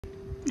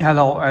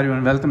Hello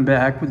everyone, welcome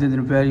back with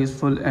another very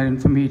useful and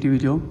informative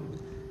video.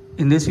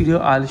 In this video,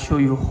 I'll show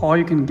you how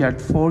you can get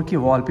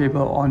 4K wallpaper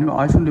on your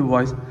iPhone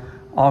device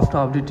after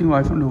updating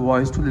your iPhone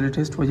device to the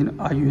latest version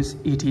iOS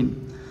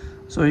 18.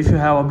 So if you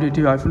have updated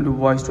your iPhone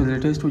device to the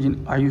latest version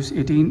iOS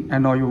 18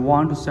 and now you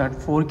want to set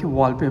 4K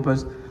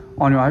wallpapers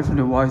on your iPhone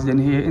device, then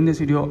here in this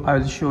video, I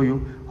will show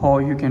you how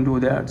you can do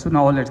that. So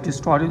now let's get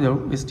started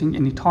without wasting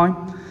any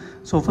time.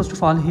 So first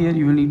of all, here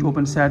you will need to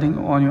open setting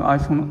on your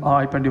iPhone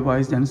or iPad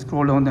device, then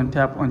scroll down, then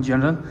tap on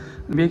general.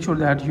 Make sure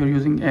that you're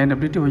using an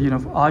updated version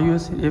of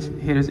iOS. If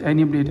here is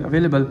any update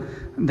available,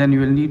 then you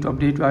will need to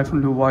update your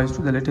iPhone device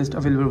to the latest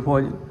available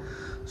version.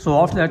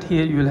 So after that,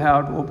 here you will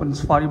have to open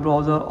Safari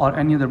browser or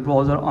any other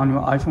browser on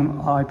your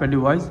iPhone or iPad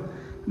device.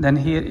 Then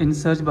here in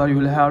search bar, you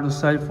will have to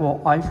search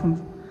for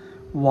iPhone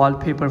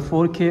Wallpaper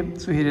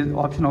 4K. So here is the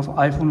option of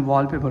iPhone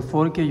Wallpaper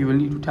 4K. You will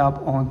need to tap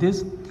on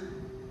this.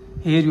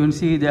 Here you can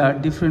see there are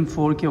different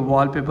 4K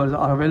wallpapers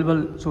are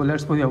available. So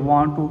let's suppose I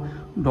want to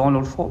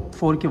download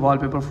 4K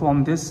wallpaper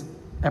from this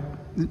app.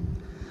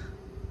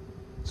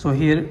 So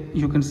here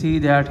you can see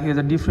that here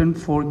the different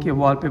 4K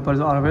wallpapers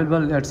are available.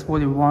 Let's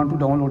suppose you want to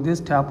download this,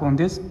 tap on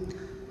this.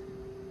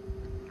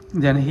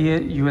 Then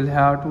here you will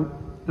have to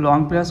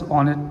long press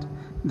on it.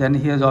 Then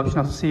here's the option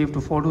of save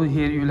to photos.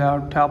 Here you will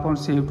have to tap on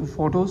save to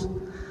photos.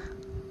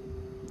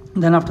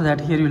 Then after that,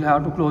 here you will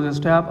have to close this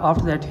tab.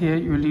 After that, here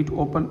you will need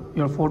to open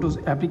your photos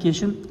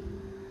application.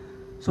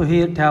 So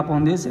here tap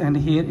on this, and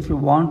here if you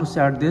want to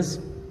set this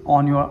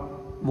on your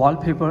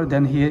wallpaper,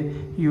 then here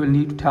you will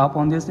need to tap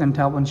on this and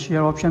tap on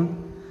share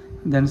option.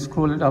 Then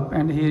scroll it up,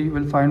 and here you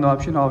will find the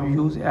option of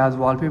use as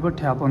wallpaper.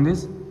 Tap on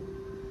this.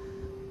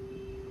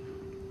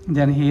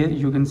 Then here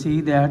you can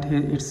see that here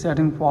it's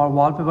setting for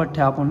wallpaper.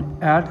 Tap on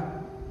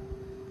add.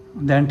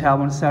 Then tap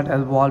on set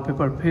as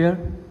wallpaper pair.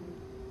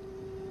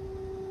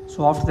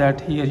 So after that,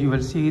 here you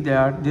will see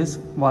that this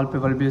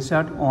wallpaper will be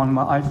set on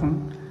my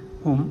iPhone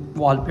home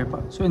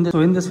wallpaper. So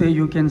in this way,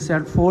 you can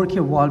set 4K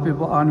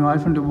wallpaper on your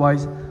iPhone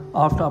device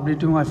after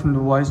updating your iPhone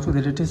device to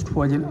the latest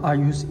version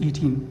iOS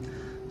 18.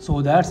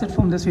 So that's it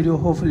from this video.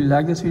 Hopefully you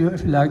like this video.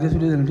 If you like this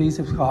video, then please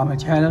subscribe my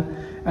channel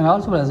and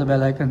also press the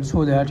bell icon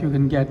so that you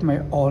can get my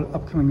all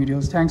upcoming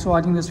videos. Thanks for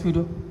watching this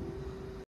video.